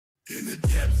In the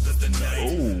depths of the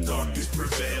night, darkness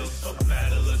prevails, a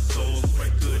battle of souls where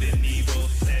good and evil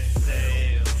set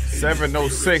sail.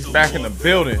 706 back in the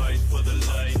building.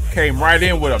 Came right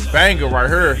in with a banger right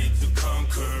here.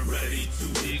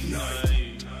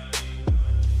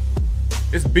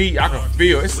 This beat I can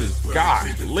feel. This is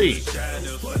godly.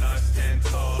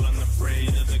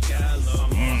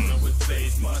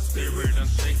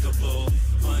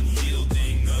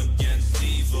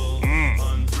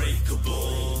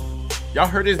 Y'all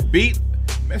heard this beat?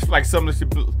 That's like something that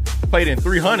should be played in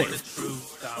 300. I'm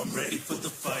ready for the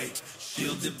fight,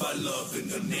 shielded by love in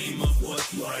the name of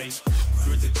what's right.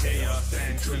 Through the chaos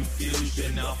and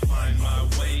confusion, I'll find my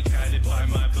way, guided by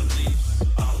my beliefs.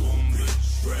 I won't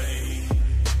betray.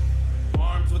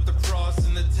 Armed with the cross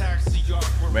and the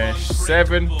TAXIARCH, man,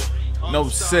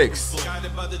 706.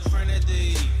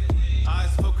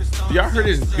 Y'all heard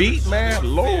this beat,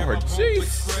 man? Lord,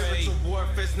 jeez.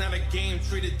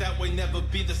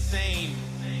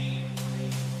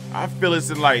 I feel it's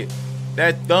in like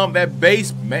that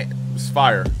bass, man, it's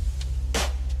fire.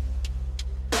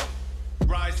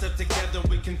 Rise up together,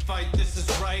 we can fight. This is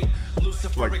right.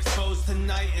 Lucifer like, exposed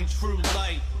tonight in true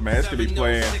light. Man, it's gonna be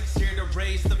playing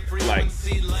like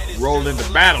Roll into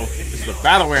Battle. It's the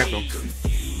battle anthem.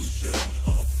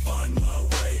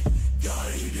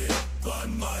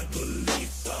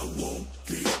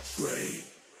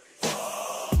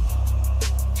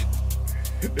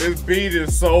 This beat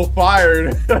is so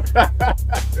fired.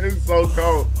 It's so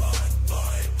cold.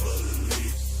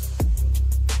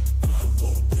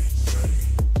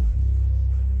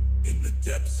 In the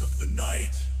depths of the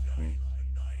night,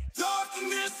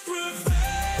 darkness prevails.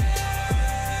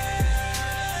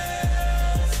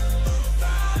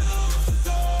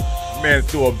 Man,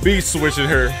 threw a beat switch in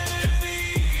her.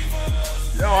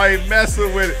 Yo, I ain't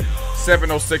messing with it.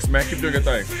 706, man. Keep doing your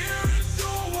thing.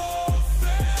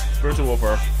 Spiritual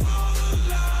warfare.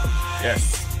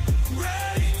 Yes.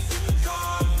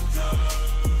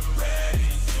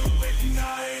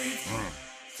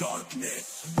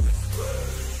 Darkness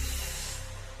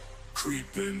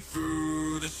creeping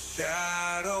through the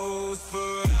shadows,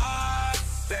 but I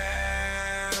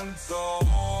stand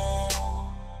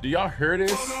tall. Do y'all hear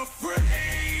this?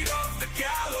 Unafraid of the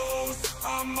gallows,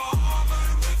 I'm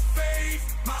armored with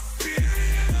faith. My spirit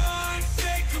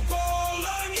unshakable,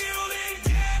 unyielding,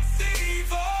 against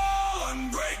evil,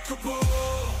 unbreakable.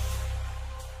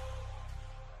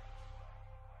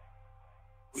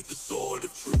 With the sword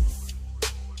of truth.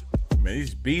 Man,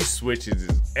 these beat switches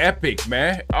is epic,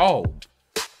 man. Oh.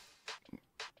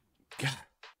 God.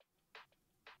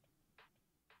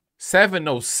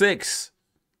 706.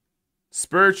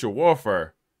 Spiritual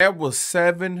warfare. That was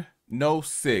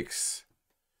 706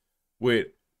 with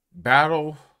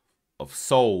Battle of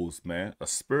Souls, man. A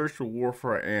spiritual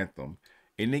warfare anthem.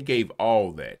 And it gave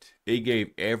all that. It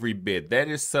gave every bit. That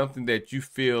is something that you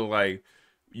feel like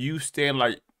you stand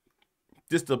like,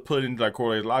 just to put in like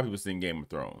correlate, a lot of people sing Game of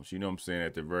Thrones. You know what I'm saying?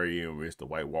 At the very end, where it's the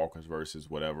White Walkers versus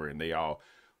whatever, and they all,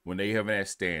 when they having that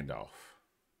standoff,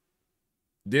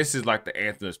 this is like the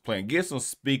anthem that's playing. Get some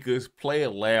speakers, play it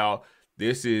loud.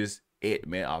 This is it,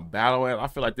 man. A battle anthem. I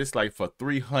feel like this like for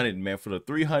 300, man. For the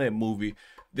 300 movie,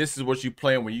 this is what you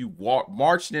playing when you walk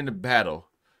marching into battle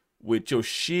with your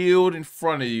shield in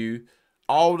front of you,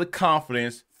 all the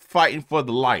confidence, fighting for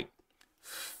the light.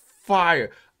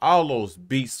 Fire. All those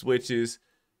beat switches,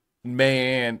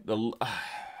 man.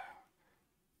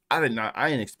 I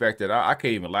didn't expect that. I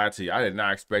can't even lie to you. I did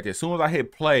not expect it. As soon as I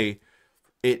hit play,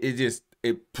 it you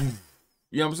know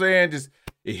what I'm saying? Just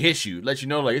it hits you, let you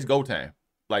know like it's go time.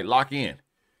 Like lock in.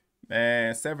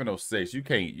 Man, 706. You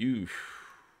can't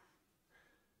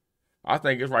I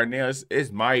think it's right now,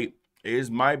 it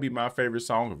might be my favorite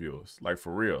song of yours. Like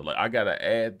for real. Like I gotta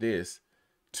add this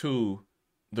to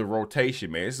the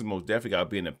rotation, man. This is most definitely gotta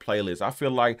be in the playlist. I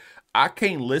feel like I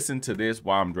can't listen to this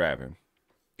while I'm driving.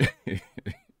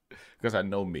 Because I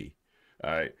know me.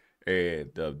 All right.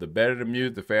 And the better the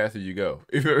music, the faster you go.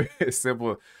 It's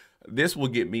simple. This will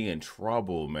get me in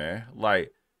trouble, man.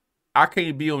 Like, I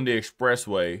can't be on the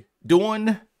expressway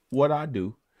doing what I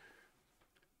do.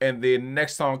 And then the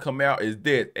next song come out is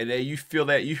this. And then you feel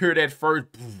that, you hear that first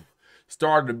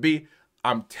start to beat.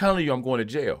 I'm telling you, I'm going to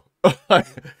jail.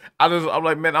 I'm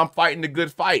like, man, I'm fighting the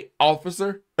good fight,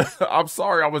 officer. I'm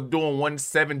sorry, I was doing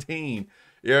 117.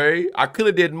 You know, I could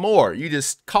have did more. You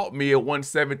just caught me at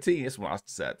 117. That's when I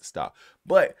decided to stop.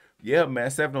 But yeah, man,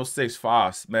 706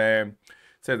 Foss, man.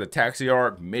 Says the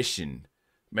TAXIARCH mission.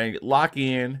 Man, lock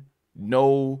in.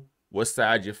 Know what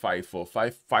side you fight for.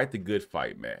 Fight the good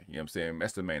fight, man. You know what I'm saying?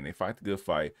 That's the main thing. Fight the good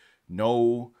fight.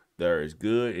 Know There is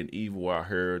good and evil out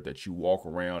here that you walk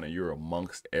around and you're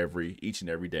amongst each and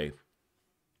every day.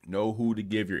 Know who to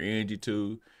give your energy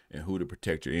to and who to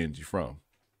protect your energy from.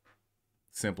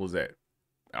 Simple as that.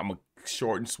 I'm a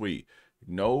short and sweet.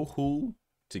 Know who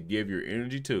to give your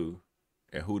energy to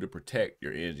and who to protect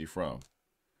your energy from.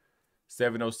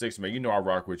 706, man, you know I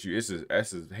rock with you.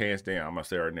 That's hands down, I'm gonna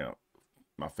say right now,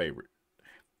 my favorite.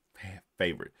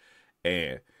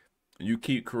 And you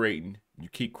keep creating, you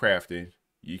keep crafting,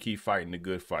 you keep fighting the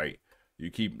good fight.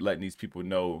 You keep letting these people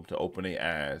know to open their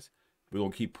eyes. We're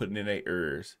going to keep putting in their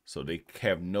ears so they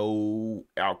have no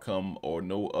outcome or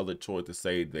no other choice to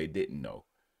say they didn't know.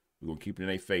 We're going to keep it in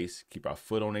their face, keep our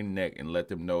foot on their neck, and let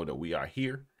them know that we are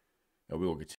here. And we're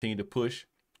going to continue to push.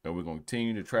 And we're going to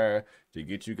continue to try to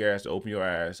get you guys to open your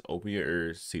eyes, open your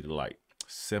ears, see the light.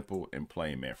 Simple and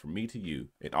plain, man. From me to you.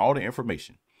 And all the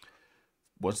information,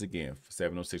 once again,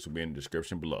 706 will be in the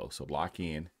description below. So lock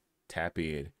in, tap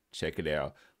in, check it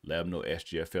out. Let them know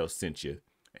SGFL sent you.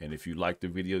 And if you like the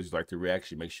videos, you like the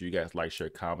reaction, make sure you guys like, share,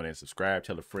 comment, and subscribe.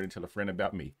 Tell a friend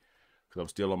about me. Because I'm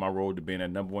still on my road to being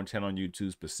that #1 channel on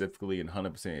YouTube, specifically and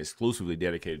 100% exclusively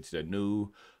dedicated to the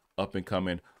new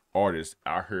up-and-coming artists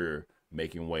out here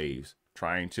making waves,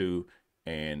 trying to,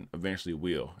 and eventually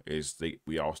will.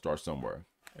 We all start somewhere.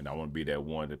 And I want to be that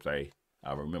one to say,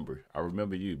 I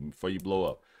remember you before you blow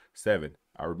up. 7,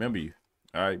 I remember you.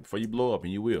 All right, before you blow up,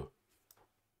 and you will.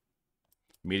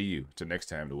 Me to you. Till next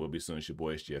time, there will be soon. It's your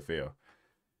boy SGFL.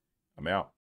 I'm out.